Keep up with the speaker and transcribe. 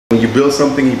when you build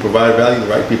something, you provide value, the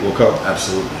right people will come.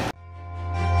 Absolutely.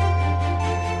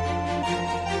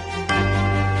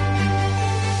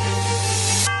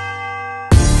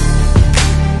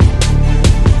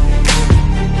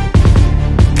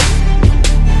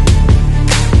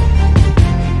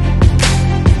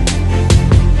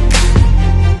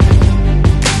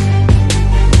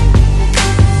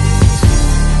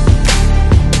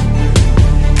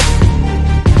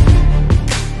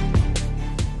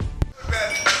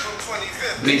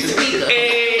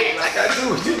 Hey, like I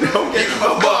do, you know, get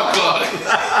my bar card.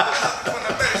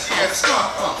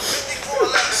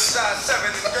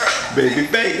 Baby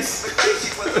face.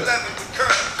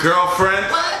 Girlfriend.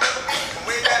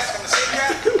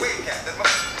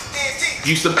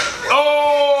 Used to.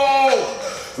 Oh!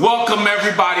 Welcome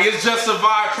everybody. It's just a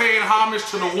vibe, paying homage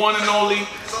to the one and only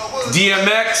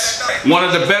DMX, one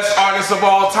of the best artists of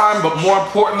all time, but more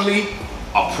importantly,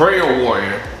 a prayer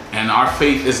warrior. And our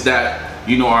faith is that,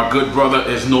 you know, our good brother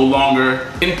is no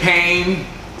longer in pain,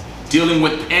 dealing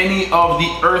with any of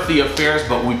the earthly affairs,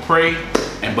 but we pray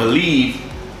and believe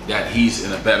that he's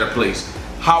in a better place.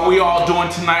 How we all doing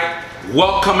tonight?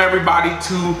 Welcome everybody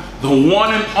to the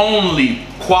one and only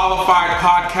Qualified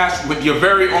Podcast with your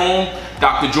very own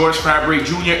Dr. George Fabre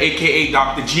Jr., aka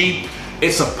Dr. G.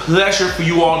 It's a pleasure for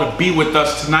you all to be with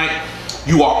us tonight.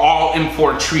 You are all in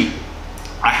for a treat.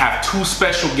 I have two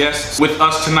special guests with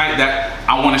us tonight that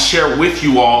I want to share with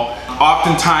you all.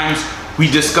 Oftentimes we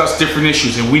discuss different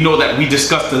issues, and we know that we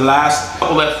discussed the last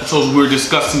couple episodes, we were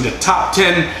discussing the top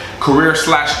 10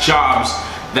 career/jobs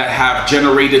that have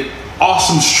generated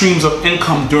awesome streams of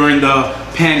income during the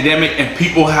pandemic, and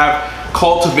people have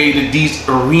cultivated these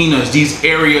arenas, these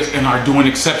areas, and are doing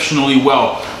exceptionally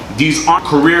well. These aren't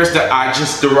careers that I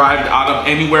just derived out of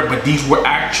anywhere, but these were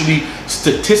actually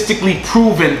statistically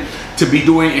proven to be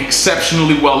doing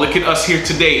exceptionally well. Look at us here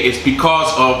today. It's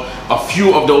because of a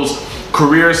few of those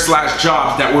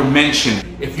careers/jobs that were mentioned.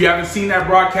 If you haven't seen that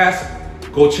broadcast,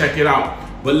 go check it out.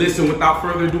 But listen, without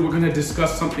further ado, we're going to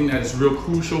discuss something that is real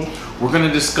crucial. We're going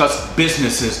to discuss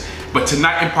businesses, but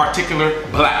tonight in particular,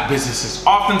 black businesses.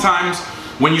 Oftentimes,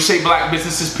 when you say black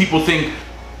businesses, people think,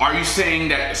 are you saying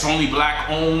that it's only black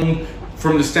owned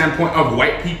from the standpoint of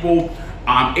white people,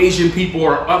 Asian people,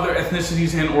 or other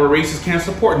ethnicities and or races can't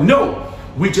support? No,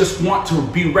 we just want to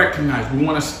be recognized. We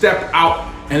want to step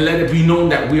out and let it be known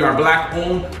that we are black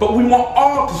owned, but we want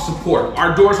all to support.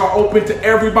 Our doors are open to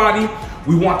everybody.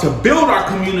 We want to build our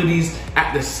communities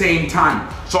at the same time.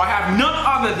 So I have none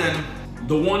other than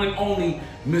the one and only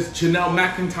Miss Janelle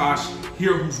McIntosh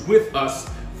here, who's with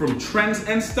us from Trends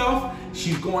and Stuff.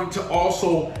 She's going to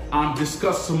also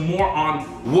discuss some more on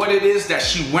what it is that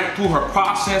she went through, her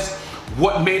process,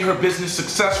 what made her business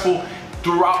successful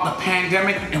throughout the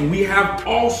pandemic. And we have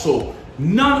also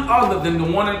none other than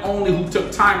the one and only who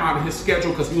took time out of his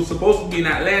schedule, because he was supposed to be in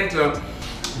Atlanta,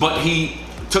 but he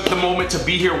took the moment to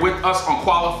be here with us on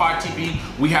Qualified TV.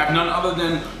 We have none other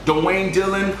than Dwayne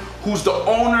Dillon, who's the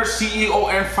owner, CEO,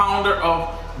 and founder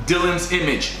of Dillon's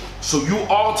Image. So you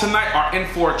all tonight are in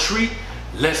for a treat.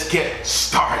 Let's get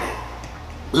started.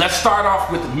 Let's start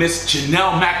off with Miss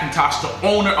Janelle McIntosh, the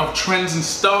owner of Trends and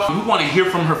Stuff. We want to hear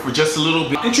from her for just a little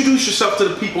bit. Introduce yourself to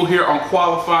the people here on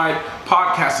Qualified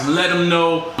Podcast and let them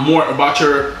know more about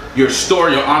your store,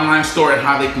 your online store, and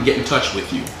how they can get in touch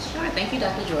with you. Sure. Thank you,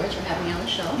 Dr. George, for having me on the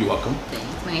show. You're welcome.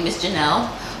 Thanks. My name is Janelle,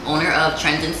 owner of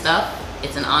Trends and Stuff.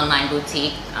 It's an online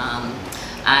boutique.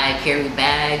 I carry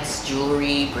bags,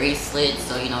 jewelry, bracelets,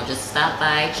 so just stop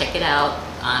by, check it out.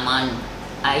 I'm on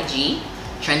IG,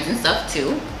 Trends and Stuff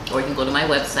too, or you can go to my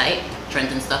website,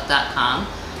 trendsandstuff.com.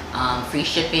 Free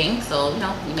shipping, so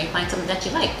you may find something that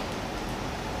you like.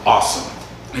 Awesome.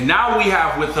 And now we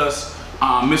have with us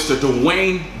Mr.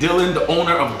 Dwayne Dillon, the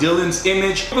owner of Dillon's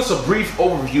Image. Give us a brief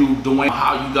overview, Dwayne,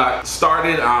 how you got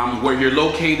started, where you're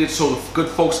located, so good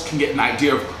folks can get an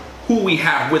idea of who we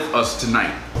have with us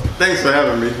tonight. Thanks for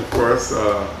having me, of course.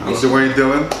 I'm Dwayne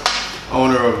Dillon,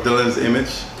 owner of Dillon's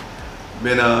Image.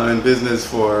 Been in business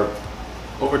for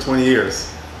over 20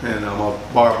 years, and I'm a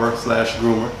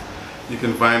barber/groomer. You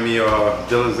can find me on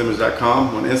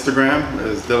dillonsimage.com. On Instagram,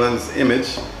 it's Dillon's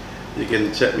Image. You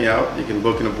can check me out. You can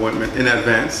book an appointment in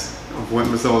advance,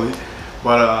 appointments only.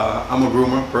 But I'm a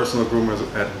groomer, personal groomer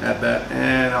at that,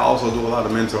 and I also do a lot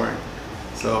of mentoring.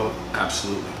 So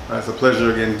absolutely, it's a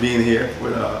pleasure again being here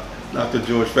with Dr.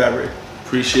 George Fabre.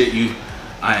 Appreciate you.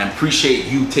 I appreciate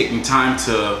you taking time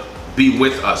to be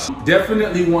with us.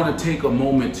 Definitely want to take a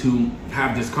moment to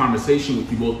have this conversation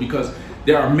with you both, because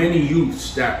there are many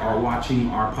youths that are watching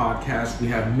our podcast. We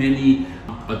have many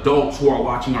adults who are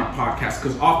watching our podcast,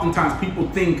 because oftentimes people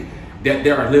think that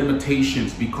there are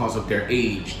limitations because of their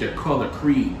age, their color,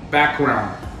 creed,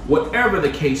 background, whatever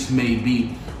the case may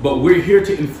be. But we're here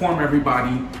to inform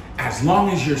everybody, as long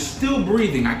as you're still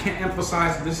breathing, I can't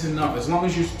emphasize this enough, as long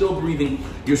as you're still breathing,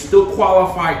 you're still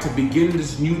qualified to begin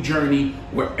this new journey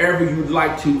wherever you'd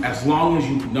like to, as long as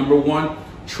you, number one,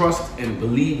 trust and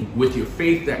believe with your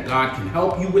faith that God can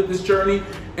help you with this journey.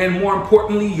 And more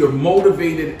importantly, you're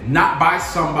motivated not by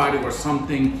somebody or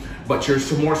something, but you're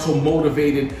more so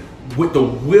motivated with the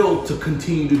will to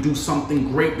continue to do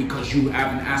something great because you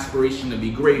have an aspiration to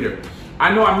be greater.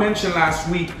 I know I mentioned last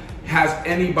week, has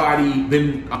anybody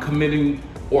been committing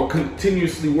or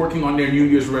continuously working on their New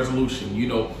Year's resolution? You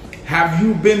know, have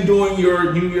you been doing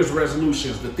your New Year's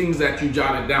resolutions, the things that you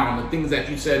jotted down, the things that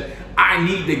you said, I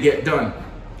need to get done?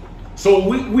 So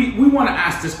we want to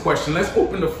ask this question. Let's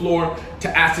open the floor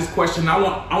to ask this question. I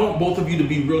want both of you to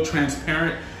be real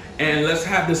transparent, and let's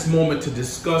have this moment to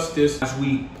discuss this as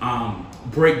we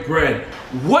break bread.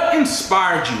 What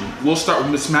inspired you? We'll start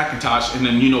with Miss McIntosh, and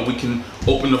then we can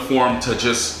open the forum to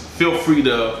just feel free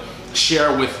to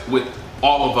share with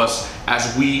all of us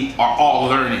as we are all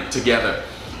learning together.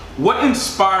 What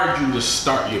inspired you to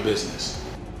start your business?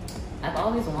 I've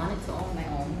always wanted to own my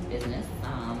own business.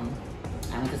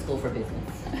 I went to school for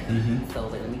business, so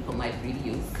let me put my degree to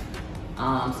use.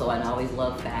 So I always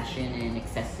loved fashion and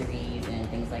accessories and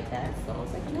things like that. So I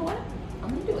was like, you know what? I'm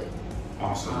gonna do it.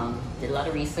 Awesome. Did a lot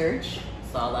of research,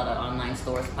 saw a lot of online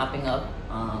stores popping up.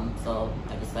 So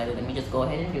I decided, let me just go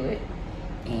ahead and do it.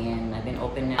 And I've been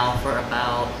open now for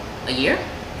about a year,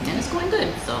 and it's going good.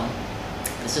 So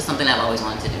it's just something I've always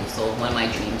wanted to do. So one of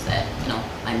my dreams that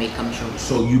I made come true.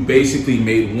 So you basically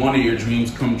made one of your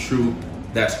dreams come true.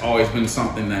 That's always been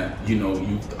something that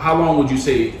how long would you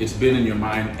say it's been in your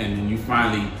mind, and then you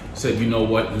finally said, you know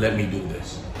what, let me do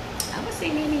this? I would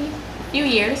say maybe a few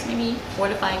years, maybe 4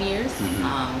 to 5 years.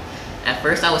 At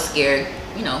first I was scared,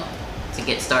 to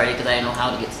get started because I didn't know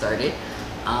how to get started.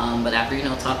 But after,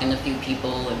 talking to a few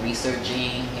people and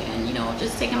researching and,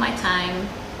 just taking my time,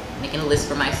 making a list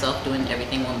for myself, doing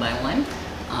everything one by one,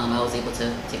 I was able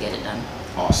to get it done.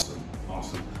 Awesome,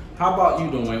 awesome. How about you,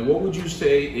 Dwayne? What would you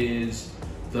say is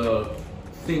the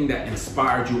thing that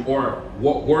inspired you, or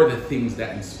what were the things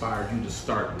that inspired you to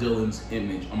start Dylan's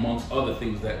Image, amongst other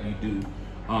things that you do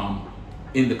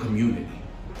in the community?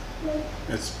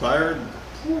 Inspired?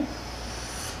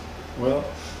 Well,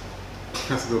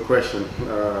 that's a good question.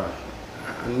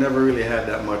 I never really had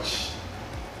that much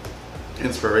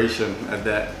inspiration at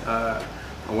that.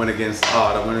 I went against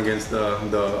odd. I went against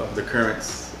the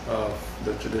currents of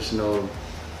the traditional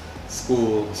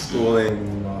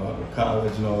schooling,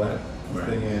 college, and all that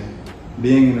thing. And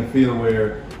being in a field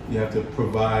where you have to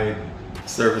provide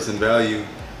service and value,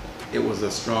 it was a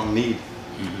strong need.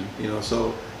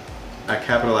 So I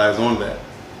capitalized on that.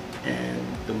 And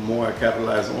the more I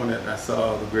capitalized on it, I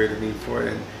saw the greater need for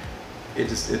it, and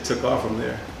it took off from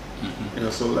there.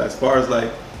 So as far as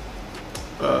like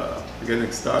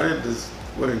getting started, just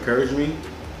what encouraged me,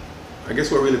 I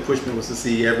guess what really pushed me was to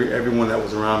see everyone that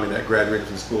was around me that graduated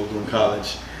from school, doing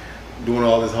college, doing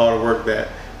all this hard work that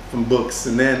from books,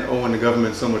 and then owing the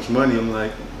government so much money. I'm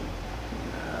like,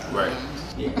 right.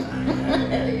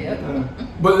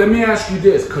 But let me ask you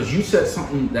this, because you said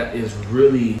something that is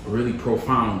really, really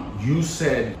profound. You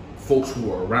said folks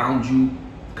who are around you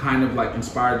kind of like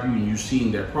inspired you, and you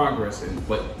seen their progress,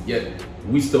 but yet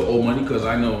we still owe money, because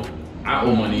I know I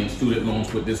owe money in student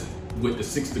loans with the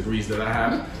 6 degrees that I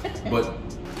have. But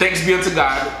thanks be unto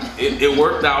God, it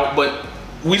worked out, but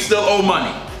we still owe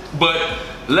money. But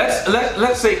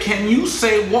let's say, can you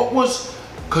say what was,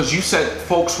 because you said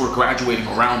folks were graduating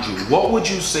around you, what would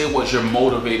you say was your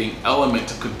motivating element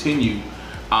to continue,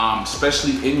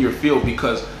 especially in your field?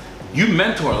 Because you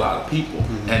mentor a lot of people,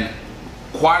 and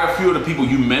quite a few of the people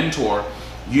you mentor,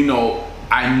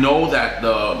 I know that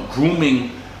the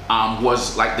grooming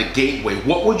was like the gateway.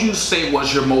 What would you say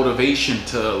was your motivation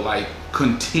to like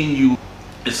continue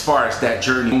as far as that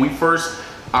journey? When we first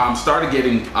started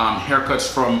getting haircuts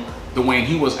from Dwayne,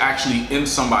 he was actually in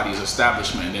somebody's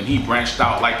establishment, and he branched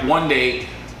out. Like one day,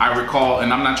 I recall,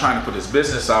 and I'm not trying to put his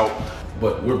business out,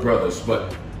 but we're brothers,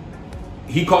 but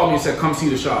he called me and said, come see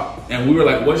the shop. And we were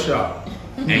like, what shop?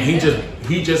 And he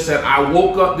just said, I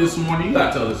woke up this morning. You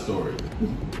gotta tell the story.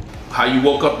 How you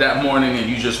woke up that morning and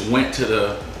you just went to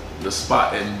the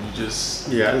spot and you just...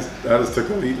 Yeah, I just took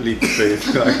a leap of faith.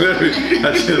 Like,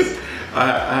 literally,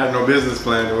 I had no business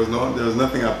plan. There was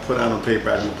nothing I put out on paper.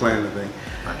 I didn't plan anything.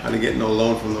 I didn't get no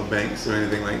loan from no banks or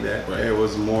anything like that. Right. It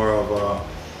was more of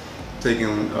taking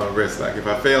a risk. Like if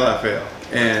I fail, I fail.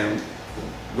 And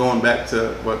going back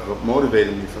to what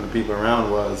motivated me from the people around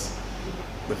was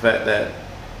the fact that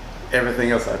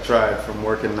everything else I tried, from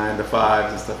working 9 to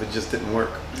 5 and stuff, it just didn't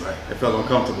work. Right. It felt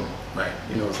uncomfortable. Right.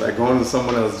 You know, it's like going to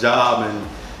someone else's job and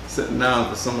sitting down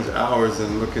for so much hours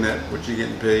and looking at what you're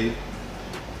getting paid.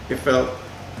 It felt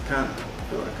kind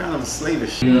of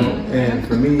slavish, you know. And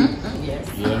for me, Yes.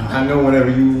 Yeah. I know whenever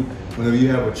you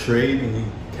have a trade and you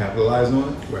capitalize on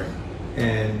it, Right.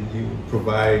 and you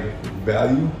provide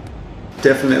value,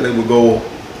 definitely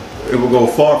it will go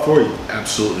far for you.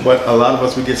 Absolutely. But a lot of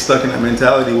us, we get stuck in that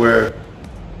mentality where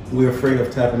we're afraid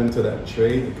of tapping into that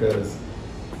trade because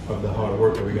of the hard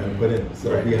work that we got to put in.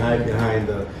 So Right. we hide behind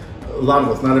a lot of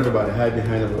us, not everybody, hide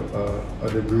behind a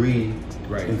degree,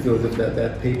 Right. and feel as if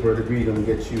that paper or degree gonna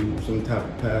get you some type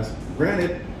of pass.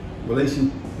 Granted,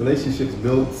 relationships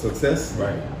build success.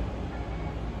 Right.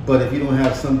 But if you don't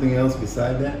have something else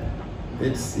beside that,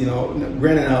 it's, you know,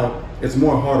 granted now it's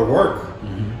more harder work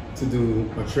to do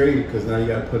a trade because now you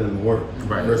got to put in the work.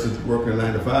 Right. Versus working a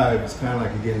 9 to 5, it's kind of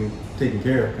like you're getting taken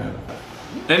care of, kind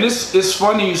of. And it's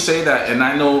funny you say that, and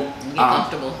I know. Get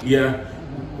comfortable. Yeah.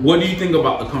 What do you think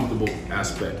about the comfortable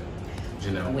aspect,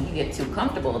 Janelle? When you get too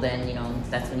comfortable, then, you know,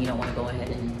 that's when you don't want to go ahead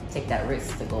and take that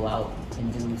risk to go out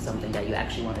and do something that you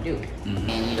actually want to do.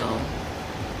 And, you know,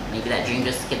 maybe that dream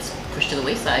just gets pushed to the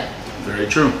wayside. Very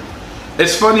true.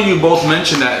 It's funny you both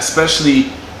mentioned that,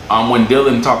 especially when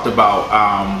Dylan talked about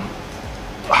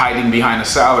hiding behind a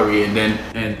salary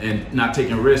and not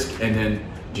taking risk, and then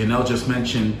Janelle just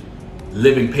mentioned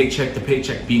living paycheck to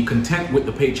paycheck, being content with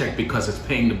the paycheck because it's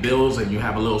paying the bills and you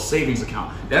have a little savings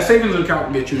account. That savings account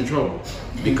will get you in trouble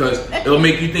because it'll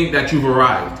make you think that you've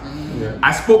arrived. Yeah.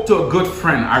 I spoke to a good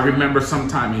friend, I remember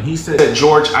sometime, and he said,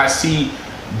 George, I see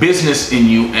business in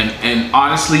you, and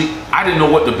honestly, I didn't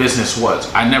know what the business was.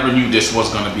 I never knew this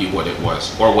was going to be what it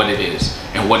was, or what it is,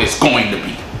 and what it's going to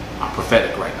be. I'm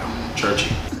prophetic right now,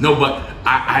 churchy. No, but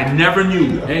I never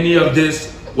knew any of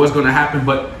this was going to happen,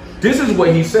 but this is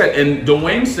what he said, and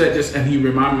Dwayne said this, and he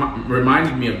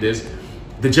reminded me of this.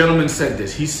 The gentleman said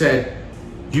this. He said,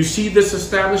 you see this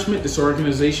establishment, this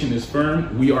organization, this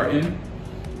firm we are in,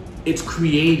 it's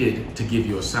created to give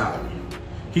you a salary.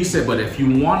 He said, but if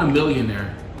you want a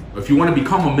millionaire, if you want to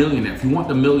become a millionaire, if you want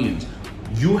the millions,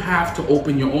 you have to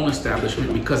open your own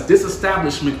establishment, because this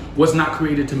establishment was not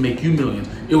created to make you millions.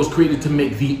 It was created to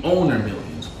make the owner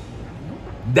millions.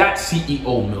 That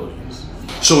CEO millions.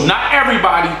 So not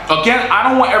everybody, again, I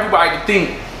don't want everybody to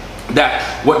think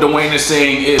that what Dwayne is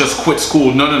saying is just quit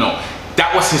school. No, no, no.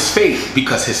 That was his faith,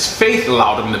 because his faith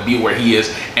allowed him to be where he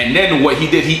is. And then what he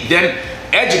did, he then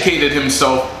educated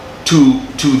himself to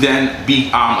then be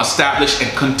established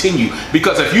and continue.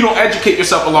 Because if you don't educate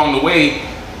yourself along the way,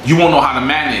 you won't know how to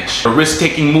manage. A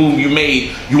risk-taking move you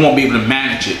made, you won't be able to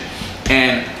manage it.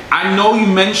 And I know you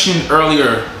mentioned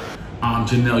earlier,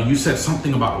 Janelle, you said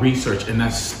something about research, and that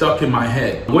stuck in my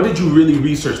head. What did you really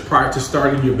research prior to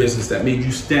starting your business that made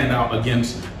you stand out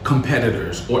against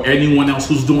competitors or anyone else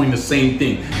who's doing the same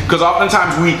thing? Because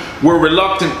oftentimes we're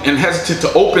reluctant and hesitant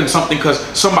to open something because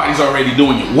somebody's already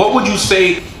doing it. What would you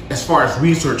say as far as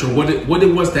research, or what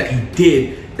it was that you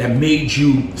did that made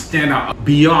you stand out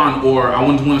beyond, or I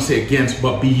wouldn't want to say against,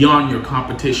 but beyond your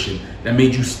competition, that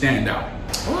made you stand out?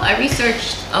 Well, I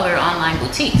researched other online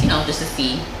boutiques, you know, just to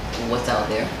see what's out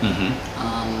there,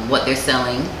 what they're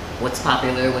selling, what's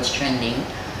popular, what's trending,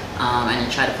 and then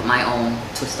try to put my own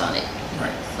twist on it.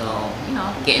 Right. So, you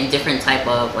know, getting different type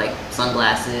of like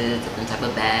sunglasses, different type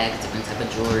of bags, different type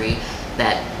of jewelry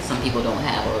that some people don't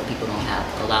have, or people don't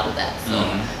have a lot of that. So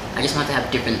I just want to have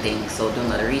different things. So doing a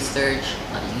lot of research,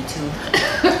 a lot of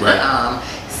YouTube, Right.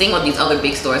 Seeing what these other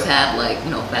big stores have, like, you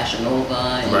know, Fashion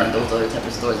Nova and Right. those other type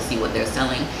of stores, to see what they're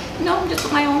selling. You know, just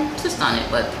put my own twist on it.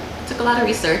 But it took a lot of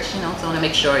research, you know, so I want to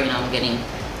make sure, you know, I'm getting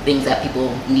things that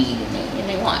people need and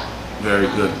they want. Very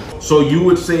good. So you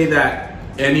would say that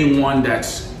anyone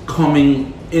that's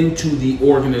coming into the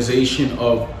organization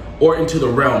of, or into the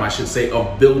realm, I should say,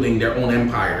 of building their own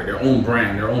empire, their own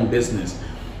brand, their own business,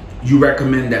 you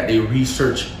recommend that they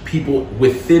research people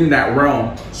within that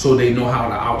realm so they know how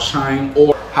to outshine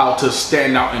or how to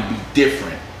stand out and be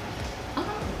different?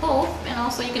 Both, and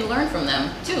also you can learn from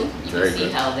them too. You Very can see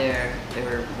good. how they're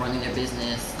running their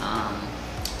business,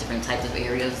 different types of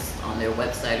areas on their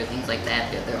website or things like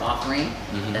that they're offering.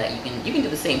 That you can do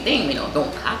the same thing. You know,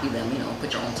 don't copy them. You know,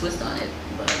 put your own twist on it.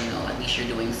 But you know, at least you're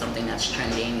doing something that's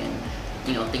trending and,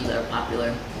 you know, things that are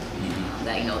popular.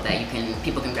 That, you know, that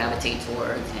people can gravitate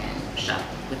towards and shop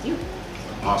with you.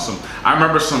 Awesome. I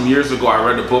remember some years ago I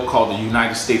read a book called The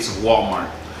United States of Walmart.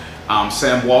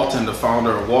 Sam Walton, the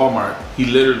founder of Walmart, he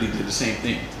literally did the same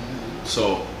thing.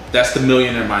 So that's the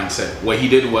millionaire mindset. What he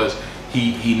did was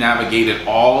he navigated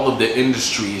all of the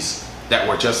industries that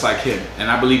were just like him.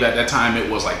 And I believe at that time it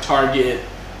was like Target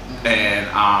and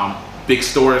big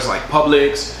stores like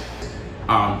Publix.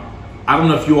 I don't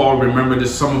know if you all remember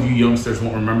this. Some of you youngsters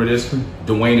won't remember this.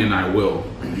 Dwayne and I will.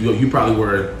 You probably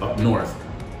were up north.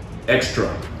 Extra.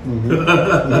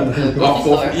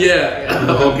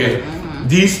 Okay.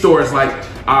 These stores, like,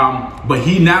 but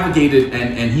he navigated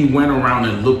and he went around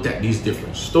and looked at these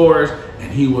different stores,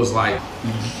 and he was like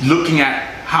looking at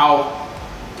how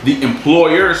the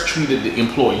employers treated the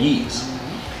employees.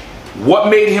 What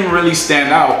made him really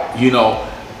stand out, you know,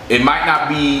 it might not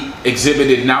be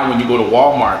exhibited now when you go to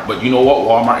Walmart, but you know what?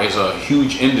 Walmart is a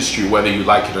huge industry, whether you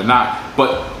like it or not.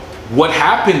 But what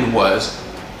happened was,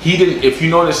 he didn't, if you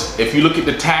notice, if you look at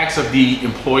the tags of the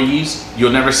employees,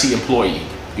 you'll never see employee,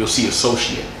 you'll see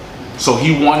associate. So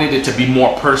he wanted it to be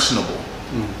more personable,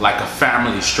 like a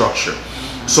family structure.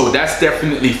 So that's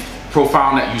definitely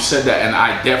profound that you said that, and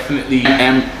I definitely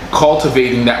am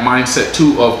cultivating that mindset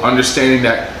too, of understanding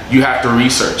that you have to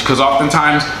research, because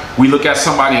oftentimes we look at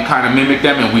somebody and kind of mimic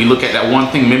them, and we look at that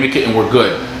one thing, mimic it, and we're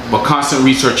good. But constant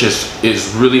research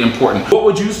is really important. What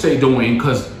would you say, Dwayne,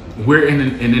 because we're in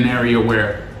an area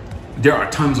where there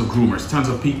are tons of groomers, tons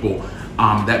of people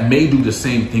that may do the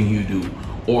same thing you do,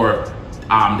 or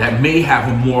that may have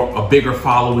a bigger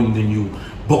following than you.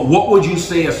 But what would you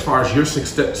say as far as your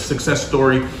success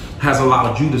story has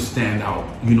allowed you to stand out,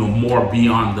 you know, more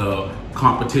beyond the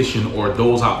competition or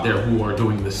those out there who are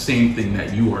doing the same thing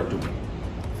that you are doing?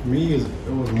 For me, it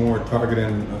was more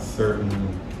targeting a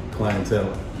certain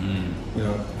clientele. You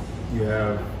know, you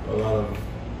have a lot of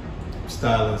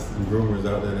stylists and groomers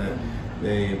out there that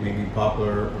they may be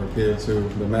popular or appeal to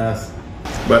the mass,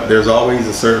 but there's always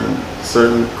a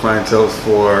certain clientele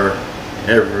for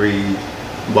every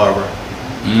barber.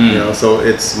 You know, so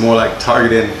it's more like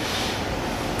targeting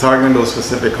those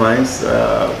specific clients,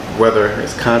 whether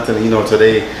it's content. You know,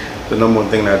 today the number one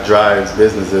thing that drives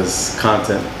business is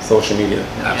content, social media.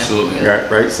 Absolutely.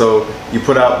 Right. So you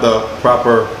put out the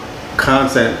proper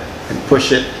content and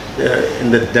push it in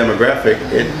the demographic,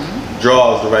 it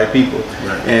draws the right people,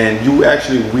 and you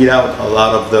actually weed out a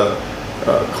lot of the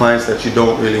clients that you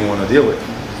don't really want to deal with.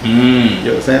 You know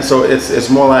what I'm saying? So it's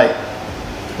more like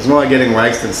getting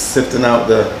rice than sifting out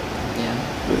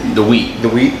the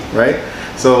wheat, right?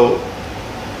 So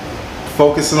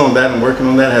focusing on that and working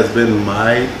on that has been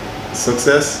my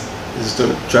success, is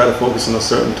to try to focus on a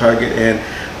certain target. And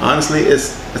honestly,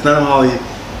 it's not only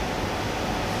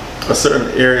a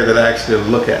certain area that I actually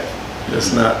look at.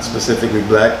 It's not specifically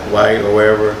black, white, or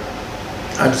wherever.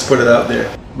 I just put it out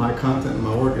there. My content and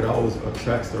my work, it always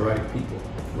attracts the right people.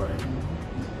 Right.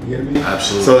 You get me?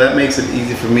 Absolutely. So that makes it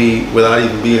easy for me without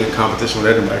even being in competition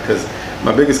with anybody, because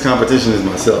my biggest competition is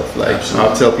myself. Like,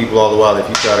 I'll tell people all the while, if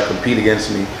you try to compete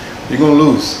against me, you're gonna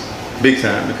lose big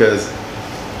time, because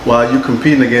while you're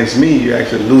competing against me, you're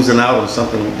actually losing out on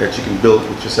something that you can build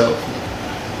with yourself.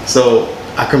 So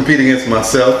I compete against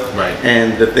myself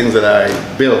and the things that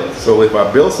I build. So if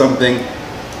I build something,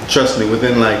 trust me,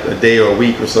 within like a day or a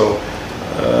week or so,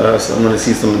 so I'm gonna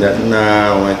see something that, nah, I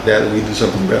don't like that, we do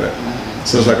something better.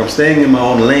 So it's like I'm staying in my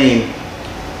own lane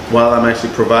while I'm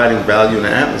actually providing value in the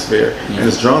atmosphere, and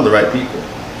it's drawing the right people.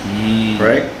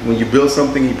 Right? When you build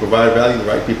something, you provide value, the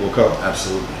right people will come.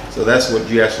 Absolutely. So that's what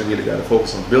you actually really got to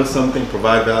focus on. Build something,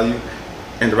 provide value,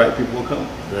 and the right people will come.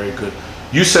 Very good.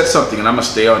 You said something, and I'm gonna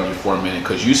stay on you for a minute,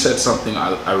 because you said something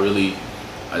I really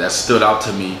that stood out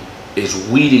to me, is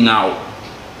weeding out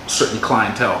certain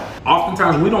clientele.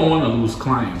 Oftentimes we don't want to lose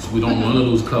clients, we don't want to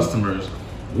lose customers,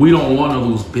 we don't want to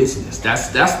lose business. That's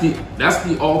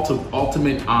the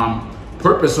ultimate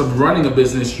purpose of running a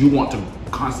business. You want to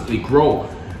constantly grow,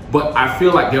 but I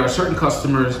feel like there are certain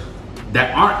customers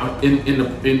that aren't in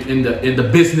the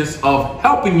business of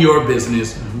helping your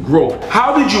business grow.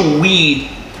 How did you weed,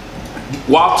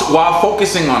 while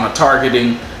focusing on a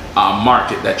targeting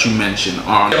market that you mentioned,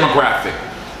 on demographic,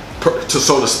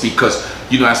 so to speak, because,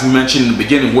 you know, as we mentioned in the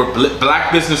beginning, we're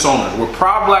black business owners, we're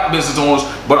proud black business owners,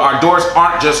 but our doors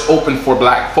aren't just open for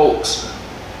black folks,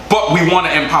 but we want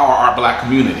to empower our black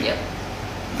community.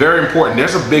 Very important.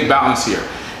 There's a big balance here.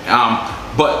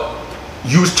 But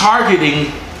you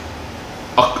targeting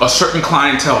a certain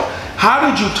clientele. How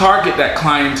did you target that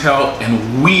clientele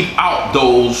and weed out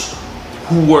those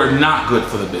who were not good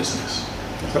for the business?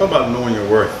 It's all about knowing your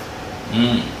worth.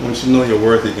 Once you know your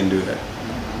worth, you can do that.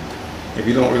 If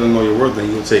you don't really know your worth,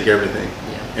 then you'll take everything.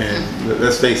 And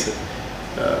let's face it,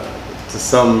 to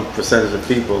some percentage of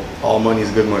people, all money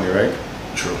is good money, right?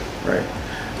 True. Right.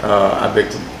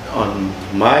 On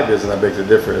my business, I beg to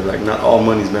differ. Like, not all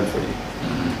money's meant for you.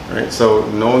 Right. So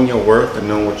knowing your worth and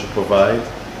knowing what you provide,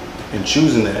 and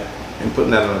choosing that and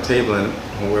putting that on the table, and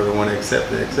whoever want to accept,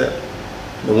 they accept.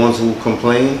 The ones who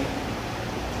complain,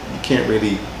 you can't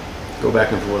really go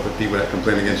back and forth with people that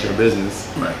complain against your business.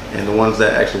 Right. And the ones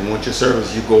that actually want your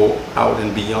service, you go out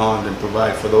and beyond and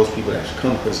provide for those people that actually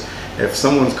come. Because if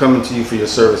someone's coming to you for your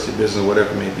service, your business,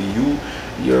 whatever it may be, you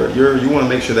want to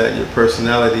make sure that your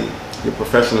personality, your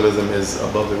professionalism is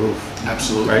above the roof.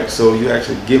 Absolutely. Right. So you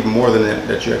actually give more than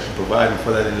that you're actually providing for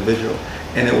that individual,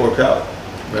 and it works out.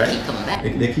 Right. They keep coming back.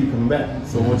 They keep coming back.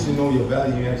 So once you know your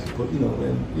value, you actually put,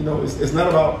 and it's not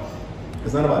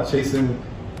about chasing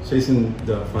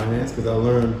the finance, because I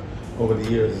learned over the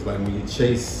years, it's like when you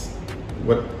chase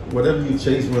whatever you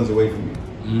chase runs away from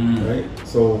you, right?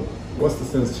 So what's the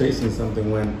sense chasing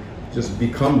something when just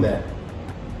become that,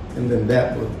 and then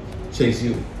that will chase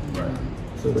you, Right.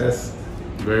 So that's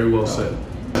very well said.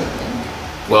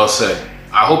 Well said.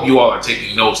 I hope you all are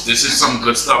taking notes. This is some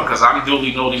good stuff, because I'm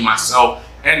duly noting myself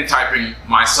and typing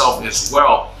myself as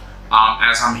well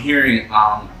as I'm hearing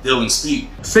Dylan speak.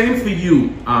 Same for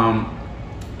you.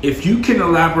 If you can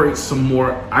elaborate some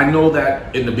more, I know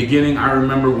that in the beginning, I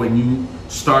remember when you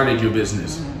started your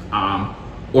business,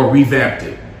 or revamped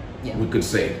it, we could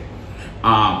say.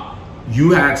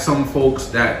 You had some folks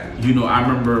that, I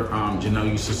remember Janelle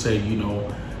used to say,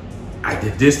 I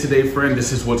did this today, friend,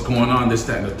 this is what's going on, this,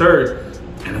 that, and the third.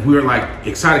 And we were like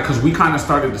excited because we kind of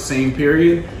started the same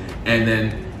period. And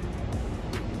then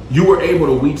you were able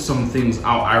to weed some things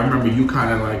out. I remember you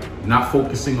kind of like not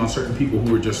focusing on certain people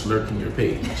who were just lurking your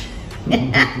page.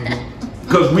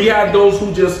 Because we had those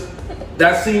who just,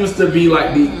 that seems to be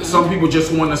like some people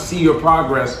just want to see your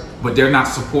progress, but they're not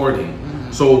supporting.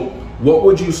 So what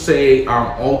would you say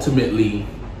ultimately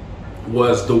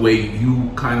was the way you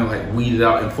kind of like weeded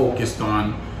out and focused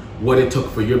on what it took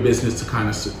for your business to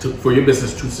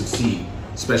succeed,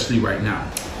 especially right now?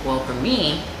 Well, for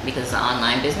me, because it's an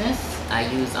online business, I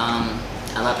use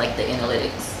a lot like the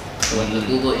analytics. So like the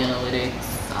Google analytics,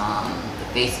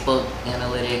 the Facebook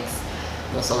analytics.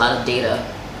 There's a lot of data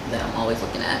that I'm always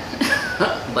looking at.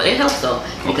 But it helps though,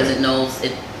 because it knows,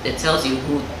 it tells you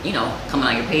who, coming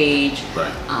on your page,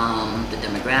 right. The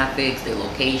demographics, their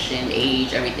location,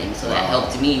 age, everything. So that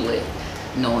helped me with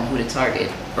knowing who to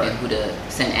target and who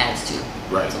to send ads to.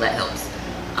 Right. So that helps.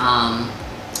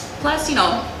 Plus,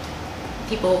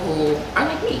 people who are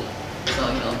like me. So,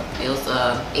 it was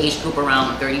age group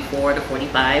around 34 to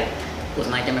 45 was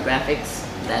my demographics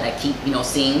that I keep,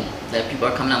 seeing that people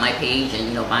are coming on my page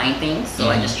and, buying things. So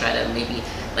I just try to maybe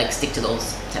like stick to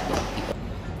those type of people.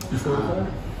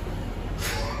 40.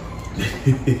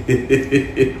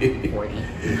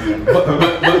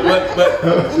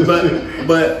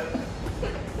 But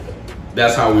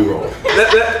that's how we roll.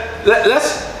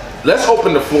 Let's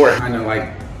open the floor. Kind of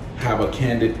like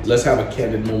let's have a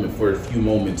candid moment for a few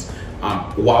moments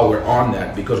while we're on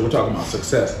that, because we're talking about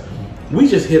success. We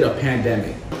just hit a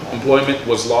pandemic. Employment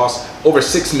was lost, over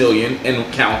 6 million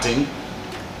and counting.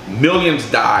 Millions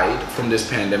died from this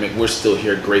pandemic. We're still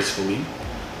here gracefully.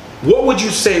 What would you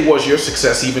say was your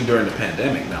success even during the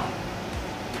pandemic now?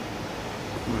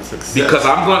 Because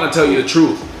I'm going to tell you the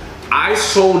truth. I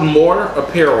sold more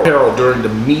apparel during the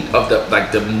meat of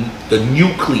the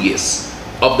nucleus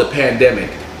of the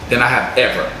pandemic than I have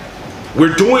ever.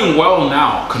 We're doing well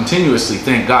now, continuously,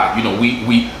 thank God.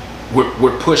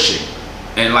 We're pushing,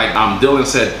 and like Dylan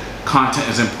said, content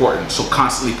is important. So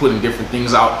constantly putting different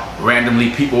things out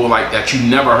randomly. People like that you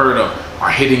never heard of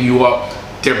are hitting you up.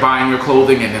 They're buying your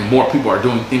clothing, and then more people are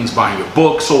doing things, buying your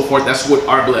book, so forth. That's what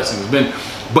our blessing has been.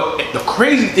 But the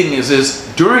crazy thing is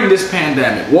during this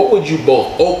pandemic, what would you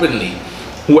both openly,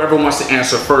 whoever wants to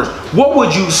answer first, what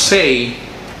would you say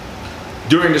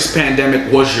during this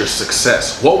pandemic was your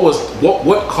success?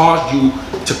 What caused you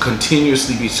to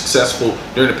continuously be successful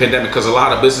during the pandemic? Because a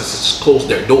lot of businesses closed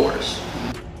their doors.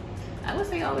 I would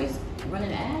say always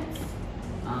running ads,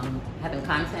 having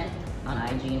content on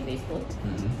IG and Facebook.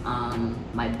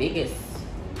 My biggest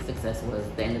success was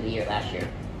the end of the year last year.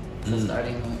 So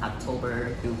starting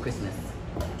October through Christmas.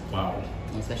 Wow.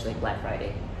 And especially Black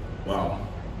Friday. Wow.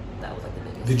 So that was like the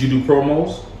biggest. Did you do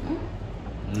promos?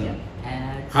 Yeah.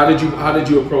 Ads. How did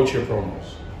you approach your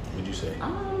promos, would you say?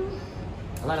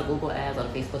 A lot of Google ads, a lot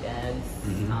of Facebook ads,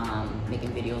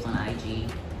 making videos on IG,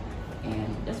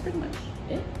 and that's pretty much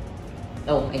it.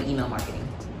 Oh, and email marketing.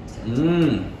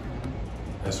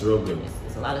 That's real good.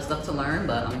 It's a lot of stuff to learn,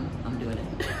 but I'm doing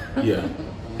it. Yeah.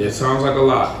 It sounds like a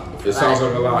lot. It sounds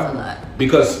like a lot.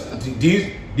 Because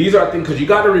these are things, because you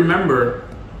got to remember,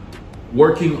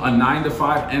 working a 9 to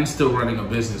 5 and still running a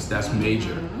business, that's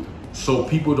major. So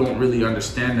people don't really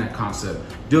understand that concept.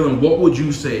 Dylan, what would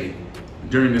you say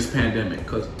during this pandemic?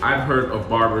 Because I've heard of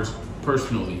barbers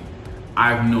personally.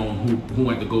 I've known who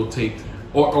went to go take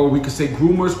or we could say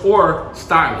groomers or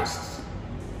stylists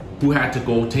who had to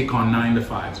go take on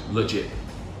 9-to-5s, legit.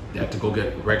 They had to go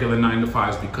get regular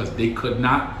 9-to-5s because they could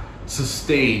not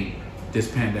sustain this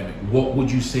pandemic. What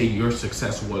would you say your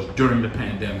success was during the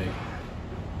pandemic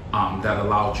that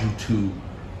allowed you to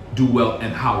do well,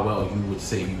 and how well you would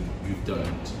say you've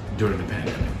done during the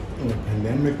pandemic? In the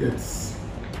pandemic,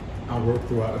 I worked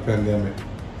throughout the pandemic.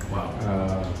 Wow.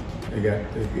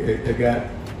 It got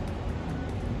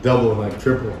double, like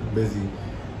triple busy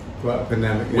throughout the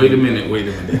pandemic. Wait a minute.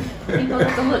 People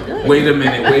have to look good. Wait a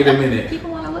minute.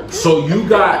 People want to look good. So you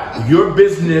got your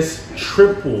business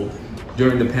tripled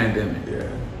during the pandemic. Yeah.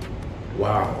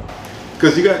 Wow.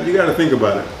 Because you got to think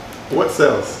about it. What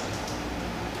sells?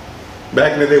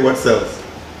 Back in the day, what sells?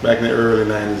 Back in the early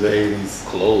 90s or 80s.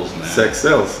 Clothes, man. Sex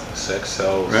sells. Sex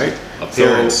sells. Right?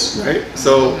 Appearance.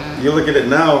 So you look at it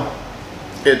now,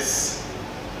 it's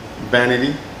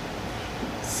vanity,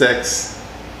 sex,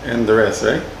 and the rest,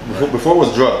 right? Before it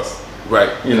was drugs.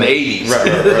 Right. In the 80s. Right.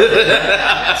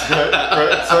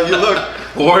 So you look.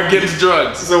 War against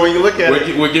drugs. So when you look at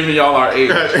it. We're giving y'all our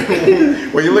age.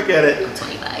 When you look at it. I'm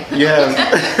 25.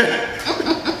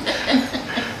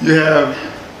 You have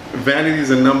vanity is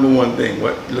the number one thing.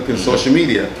 What you look at social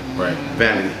media, right?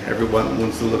 Vanity. Everyone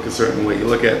wants to look a certain way. You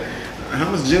look at how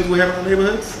much gyms we have in our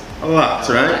neighborhoods. A lot,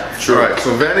 right? True. Right.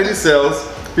 So vanity sells.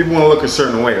 People want to look a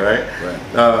certain way, right? Right.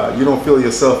 You don't feel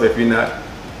yourself if you're not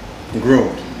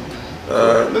groomed.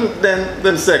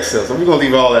 Then sex sells. So we're gonna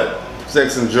leave all that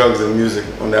sex and drugs and music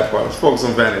on that part. Let's focus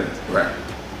on vanity. Right.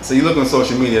 So you look on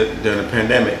social media during the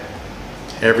pandemic.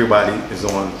 Everybody is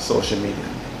on social media,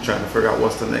 trying to figure out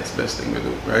what's the next best thing to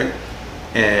do, right?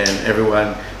 And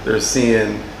everyone, they're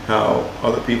seeing how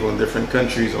other people in different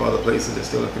countries or other places are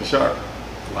still looking sharp.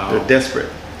 Wow. They're desperate.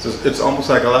 So it's almost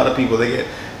like a lot of people, they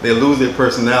lose their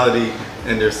personality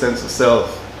and their sense of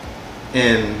self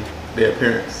in their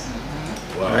appearance.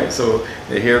 Wow. Right? So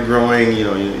their hair growing, you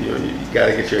got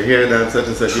to get your hair done, such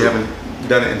and such. True. You haven't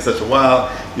done it in such a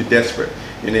while, you're desperate.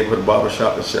 Your neighborhood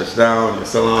barbershop is shut down, your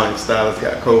salon, your stylist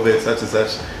got COVID, such and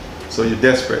such. So you're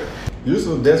desperate. You're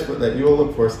so desperate that you'll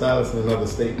look for a stylist in another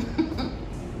state.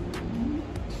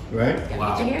 Right?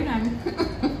 Wow. Get your hair done.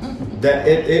 That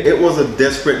it was a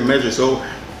desperate measure. So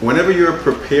whenever you're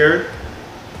prepared,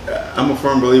 I'm a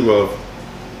firm believer of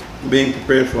being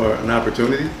prepared for an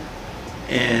opportunity.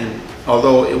 And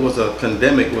although it was a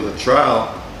pandemic, it was a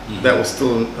trial, that was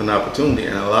still an opportunity,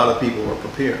 and a lot of people were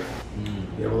prepared.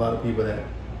 You have a lot of people that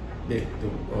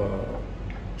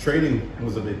trading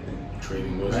was a big thing.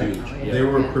 Trading was right? huge. Yeah. They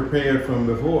were prepared from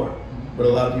before, but a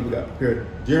lot of people got prepared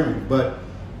during. But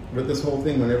with this whole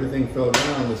thing, when everything fell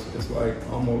down, it's like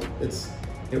almost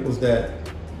it was that.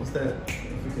 What's that?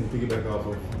 If we can piggyback off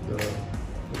of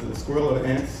the squirrel or the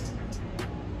ants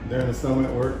during the summer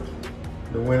at work,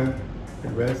 the winter. The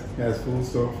rest has food,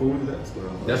 store food. Is that the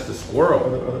squirrel? That's the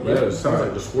squirrel. Yeah, it sounds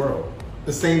like the squirrel.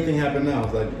 The same thing happened now.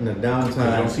 It's like in the downtime,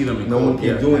 I don't see them in no one cold,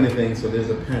 can yeah. do anything, so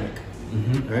there's a panic.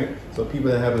 Right? So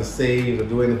people that haven't saved or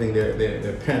do anything,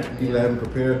 they're panicked. People that haven't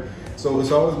prepared. So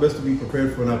it's always best to be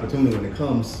prepared for an opportunity when it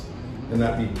comes and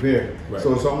not be prepared. Right.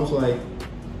 So it's almost like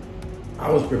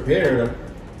I was prepared.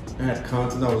 I had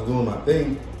content. I was doing my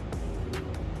thing.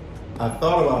 I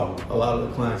thought about a lot of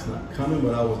the clients not coming,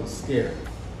 but I wasn't scared.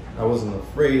 I wasn't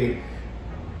afraid,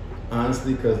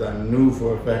 honestly, because I knew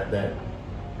for a fact that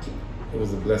it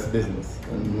was a blessed business.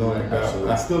 And knowing that God,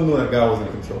 I still knew that God was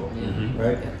in control,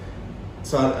 right? Yeah.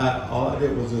 So all I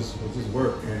did was just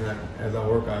work, and as I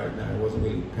work, I wasn't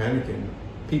really panicking.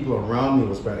 People around me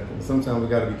was panicking. Sometimes we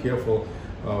got to be careful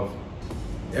of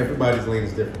everybody's lane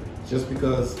is different. Just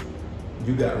because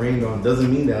you got rained on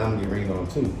doesn't mean that I'm gonna get rained on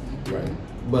too, right?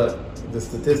 But the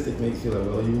statistic makes you like,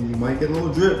 well, you might get a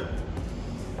little drip.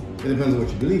 It depends on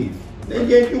what you believe. Then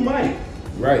again, you might.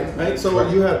 Right? So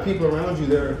you have people around you,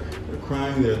 they're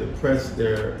crying, they're depressed,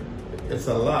 it's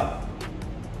a lot.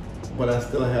 But I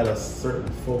still had a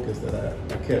certain focus that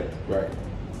I kept. Right.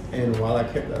 And while I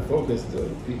kept that focus, the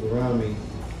people around me,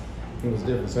 it was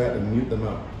different. So I had to mute them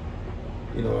out.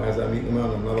 As I mute them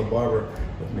out, another barber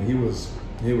with me, he was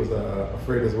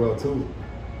afraid as well too.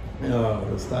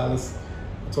 The stylist,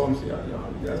 I told him,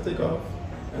 you guys take off.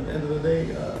 At the end of the day,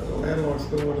 the landlord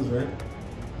still wants his rent.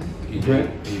 He did.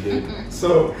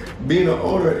 So being an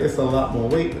owner, it's a lot more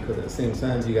weight because at the same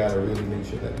time you gotta really make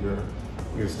sure that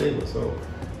you're stable. So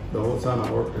the whole time I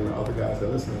worked, and the other guys said,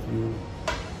 listen,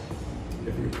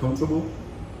 if you're comfortable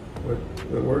with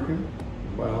working,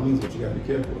 by all means, but you gotta be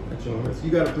careful at your own risk.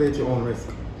 You gotta play at your own risk,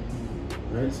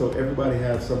 right? So everybody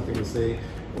has something to say.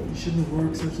 Oh, you shouldn't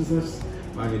work such and such.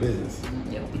 mind your business.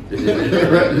 Yep.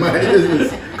 Right, mind your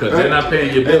business. Because they're not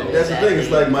paying your bill. That's the thing. It's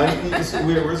like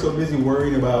we're so busy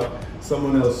worrying about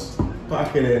someone else's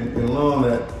pocket and loan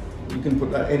that you can put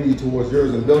that energy towards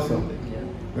yours and build something. Yeah.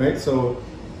 Right? So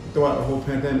throughout the whole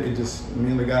pandemic,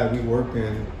 me and the guy we worked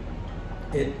in,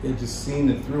 it just seen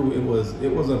it through. It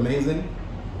was amazing,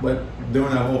 but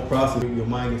during that whole process, your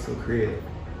mind gets so creative.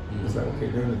 Mm-hmm. It's like, okay,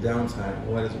 during the downtime,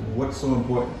 what's so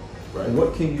important? Right. And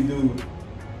what can you do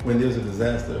when there's a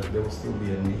disaster? There will still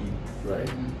be a need.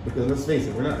 Right. Because let's face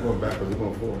it, we're not going backwards, we're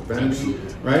going forward. Vanity,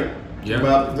 absolutely. right? Yeah.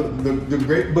 About the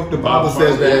great book, the Bible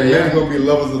says that men going to be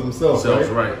lovers of themselves,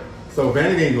 right? So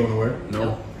vanity ain't going nowhere.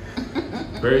 No.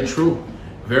 Very true.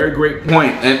 Very great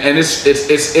point. And it's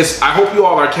I hope you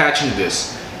all are catching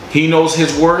this. He knows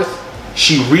his worth.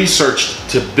 She researched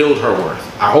to build her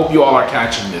worth. I hope you all are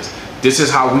catching this. This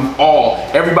is how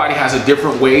everybody has a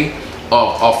different way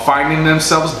of finding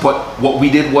themselves, but what we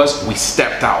did was we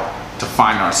stepped out to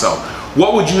find ourselves.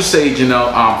 What would you say,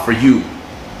 Janelle, for you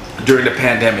during the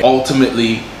pandemic,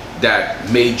 ultimately that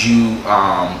made you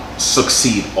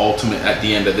succeed at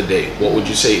the end of the day? What would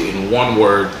you say in one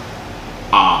word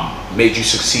made you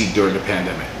succeed during the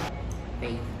pandemic?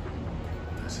 Faith.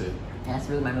 That's it. That's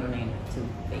really my middle name too,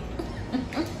 Faith.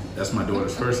 That's my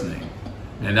daughter's first name.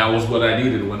 And that was what I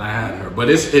needed when I had her. But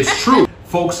it's true.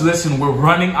 Folks, listen, we're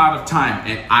running out of time.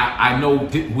 And I know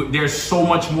there's so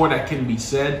much more that can be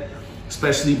said,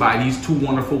 especially by these two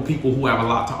wonderful people who have a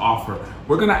lot to offer.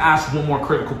 We're going to ask one more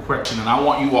critical question, and I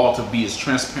want you all to be as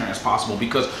transparent as possible,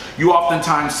 because you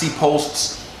oftentimes see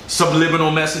posts,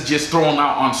 subliminal messages thrown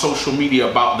out on social media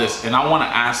about this. And I want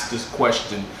to ask this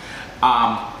question.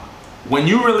 When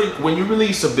you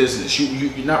release a business,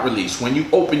 when you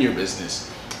open your business,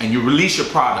 and you release your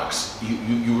products,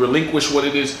 you relinquish what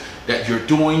it is that you're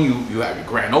doing, you have your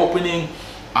grand opening,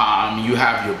 you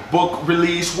have your book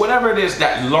release, whatever it is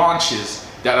that launches,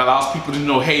 that allows people to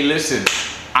know, hey, listen,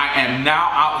 I am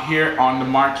now out here on the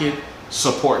market,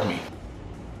 support me.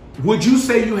 Would you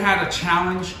say you had a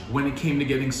challenge when it came to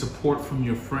getting support from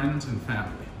your friends and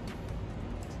family?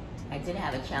 I did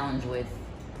have a challenge with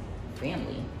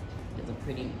family, because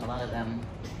a lot of them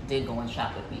did go and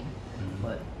shop with me.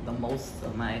 But the most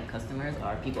of my customers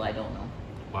are people I don't know.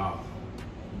 Wow.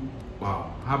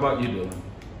 Wow. How about you, Dylan?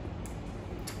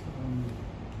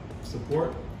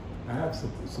 Support. I have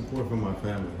support from my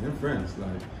family and friends.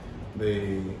 Like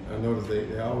I noticed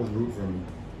they always root for me,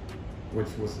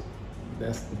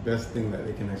 that's the best thing that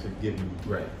they can actually give me.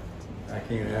 Right. I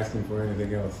can't ask them for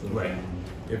anything else. So, right.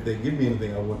 If they give me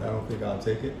anything, I don't think I'll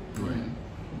take it. Right.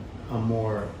 I'm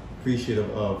more appreciative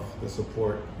of the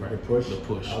support, right. The push.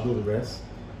 I'll do the rest.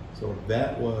 So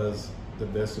that was the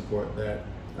best support that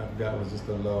I've got, was just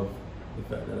the love, the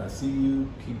fact that I see you,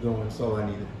 keep going. That's all I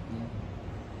needed.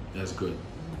 That's good.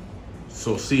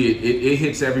 So see, it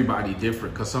hits everybody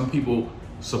different, because some people,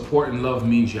 support and love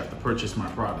means you have to purchase my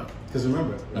product. Because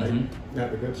remember, right? Not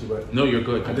to gut you, but no, you're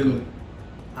good. I didn't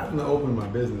open my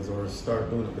business or start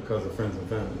doing it because of friends and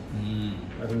family.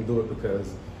 I didn't do it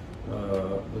because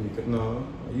I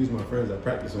use my friends. I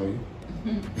practice on you.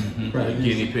 Right?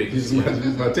 Guinea pigs.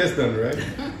 Use my test on you, right?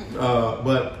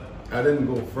 But I didn't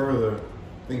go further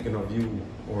thinking of you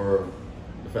or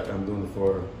the fact that I'm doing it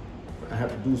for. I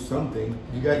have to do something.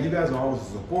 You guys are always a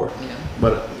support. Yeah.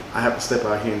 But I have to step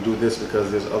out here and do this because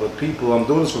there's other people. I'm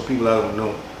doing this for people I don't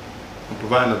know. I'm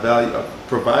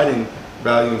providing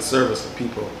value and service for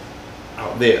people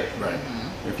out there. Right.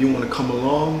 If you want to come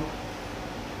along,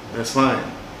 that's fine.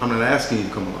 I'm not asking you to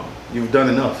come along. You've done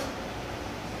enough.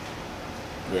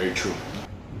 Very true.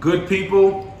 Good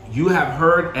people, you have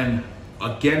heard and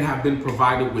again have been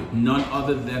provided with none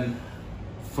other than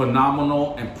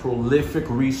phenomenal and prolific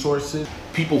resources.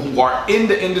 People who are in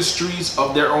the industries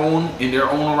of their own, in their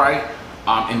own right,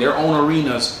 in their own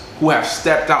arenas, who have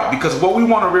stepped out. Because what we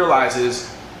want to realize is,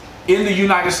 in the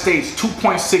United States,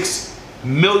 2.6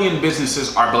 million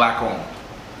businesses are black owned.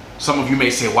 Some of you may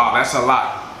say, wow, that's a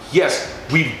lot. Yes,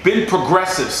 we've been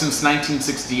progressive since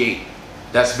 1968.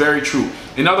 That's very true.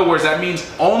 In other words, that means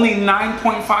only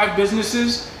 9.5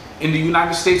 businesses in the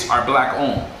United States are black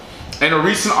owned. And a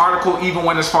recent article even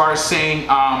went as far as saying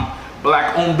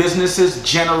black owned businesses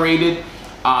generated,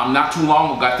 not too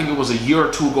long ago, I think it was a year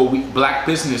or two ago, black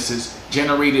businesses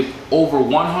generated over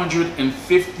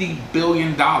 $150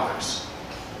 billion.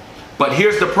 But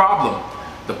here's the problem.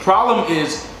 The problem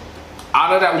is,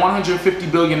 out of that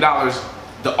 $150 billion,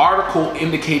 the article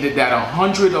indicated that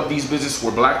 100 of these businesses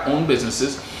were black-owned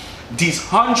businesses. These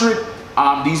 100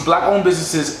 black-owned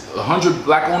businesses, 100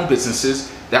 black-owned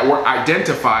businesses that were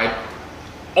identified,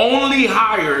 only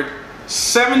hired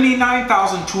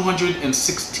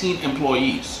 79,216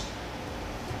 employees.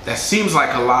 That seems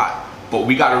like a lot, but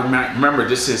we got to remember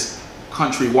this is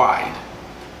countrywide.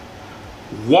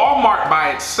 Walmart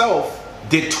by itself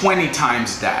did 20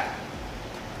 times that.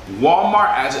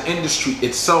 Walmart as an industry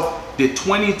itself did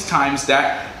 20 times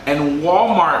that, and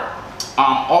Walmart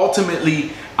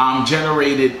ultimately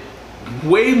generated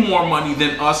way more money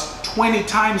than us, 20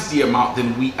 times the amount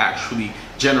than we actually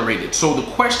generated. So the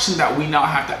question that we now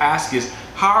have to ask is,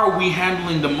 how are we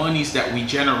handling the monies that we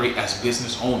generate as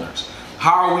business owners?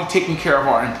 How are we taking care of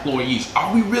our employees?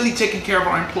 Are we really taking care of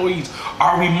our employees?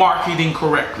 Are we marketing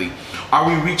correctly? Are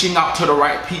we reaching out to the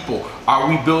right people? Are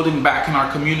we building back in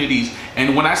our communities?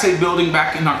 And when I say building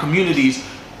back in our communities,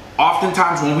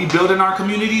 oftentimes when we build in our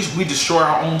communities, we destroy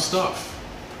our own stuff.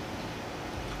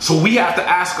 So we have to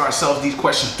ask ourselves these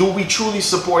questions. Do we truly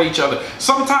support each other?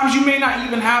 Sometimes you may not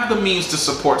even have the means to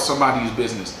support somebody's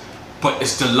business, but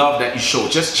it's the love that you show.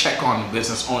 Just check on the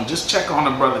business owner. Just check on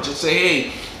the brother. Just say,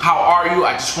 hey, how are you?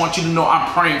 I just want you to know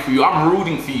I'm praying for you. I'm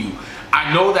rooting for you.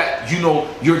 I know that, you know,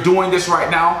 you're doing this right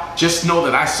now. Just know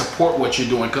that I support what you're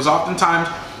doing. Because oftentimes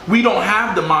we don't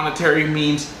have the monetary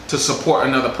means to support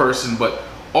another person. But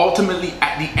ultimately,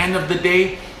 at the end of the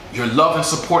day, your love and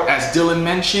support, as Dylan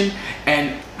mentioned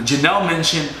and Janelle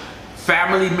mentioned,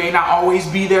 family may not always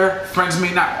be there, friends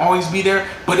may not always be there,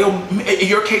 but in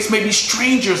your case, maybe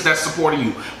strangers that's supporting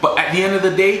you. But at the end of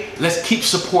the day, let's keep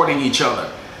supporting each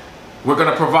other. We're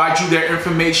gonna provide you their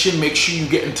information. Make sure you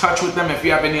get in touch with them if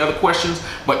you have any other questions.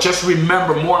 But just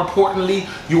remember, more importantly,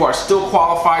 you are still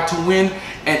qualified to win.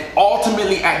 And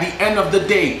ultimately, at the end of the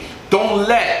day, don't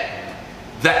let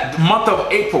that month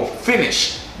of April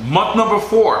finish. Month number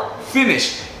 4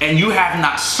 finish, and you have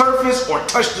not surfaced or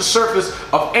touched the surface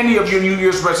of any of your New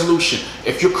Year's resolution.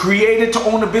 If you're created to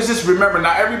own a business, remember,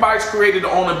 not everybody's created to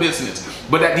own a business.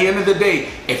 But at the end of the day,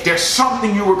 if there's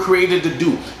something you were created to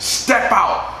do, step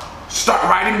out, start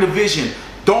writing the vision.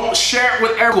 Don't share it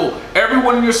with everyone.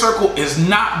 Everyone in your circle is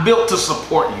not built to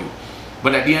support you.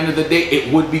 But at the end of the day,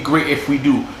 it would be great if we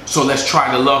do. So let's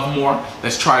try to love more.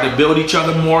 Let's try to build each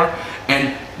other more.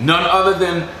 And none other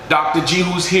than Dr. G,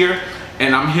 who's here.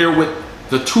 And I'm here with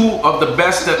the 2 of the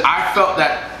best that I felt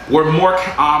that were more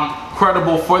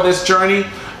credible for this journey.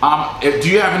 Do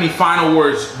you have any final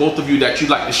words, both of you, that you'd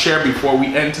like to share before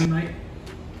we end tonight?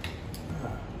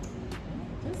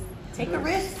 Just take a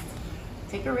risk.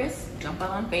 Take a risk. Jump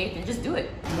out on faith and just do it.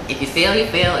 If you fail, you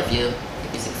fail. If you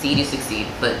succeed, you succeed.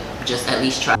 But just at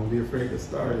least try. Don't be afraid to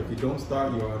start. If you don't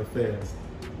start, you already failed.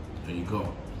 There you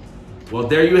go. Well,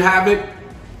 there you have it.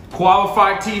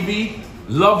 Qualified TV.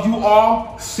 Love you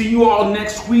all. See you all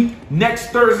next week.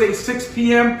 Next Thursday, 6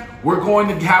 p.m. We're going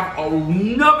to have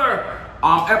another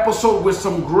episode with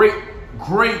some great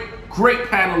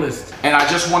panelists. And I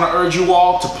just want to urge you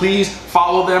all to please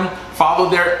follow them. Follow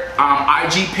their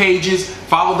IG pages.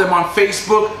 Follow them on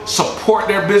Facebook. Support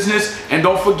their business. And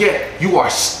don't forget, you are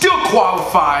still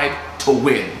qualified to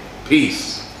win.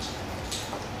 Peace.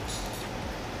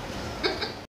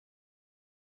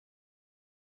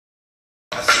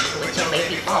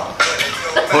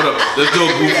 Hold up, let's do a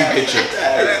goofy picture.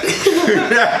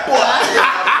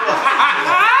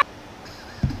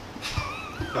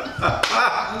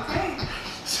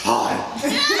 It's hard.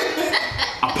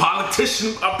 A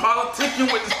politician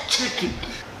with his chicken.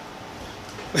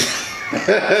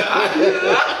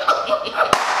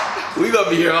 We gonna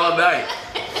be here all night.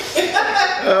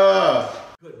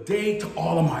 Good day to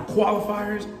all of my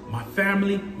qualifiers, my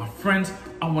family, my friends.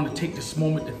 I want to take this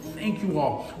moment to thank you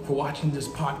all for watching this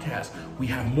podcast. We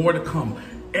have more to come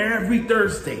every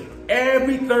Thursday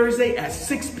at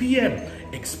 6 p.m.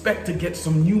 Expect to get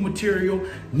some new material,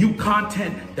 new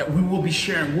content that we will be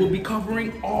sharing. We'll be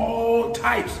covering all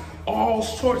types, all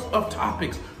sorts of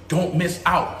topics. Don't miss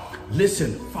out.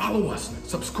 Listen, follow us,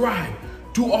 subscribe.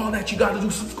 Do all that you got to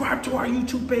do. Subscribe to our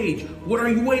YouTube page. What are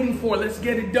you waiting for? Let's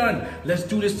get it done. Let's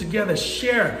do this together.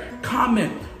 Share,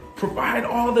 comment, provide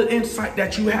all the insight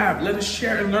that you have. Let us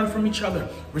share and learn from each other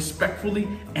respectfully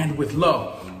and with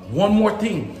love. One more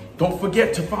thing. Don't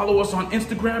forget to follow us on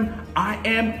Instagram. I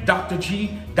am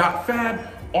drg.fab.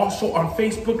 Also on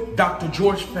Facebook, Dr.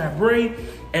 George Fabre.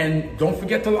 And don't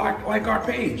forget to like our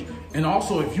page. And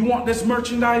also, if you want this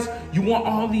merchandise, you want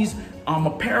all these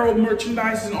apparel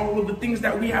merchandise and all of the things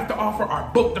that we have to offer,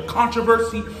 our book, The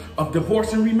Controversy of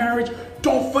Divorce and Remarriage,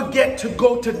 don't forget to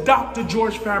go to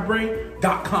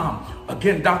drgeorgefabre.com.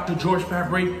 Again,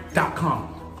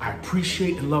 drgeorgefabre.com. I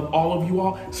appreciate and love all of you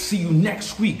all. See you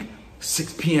next week,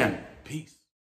 6 p.m. Peace.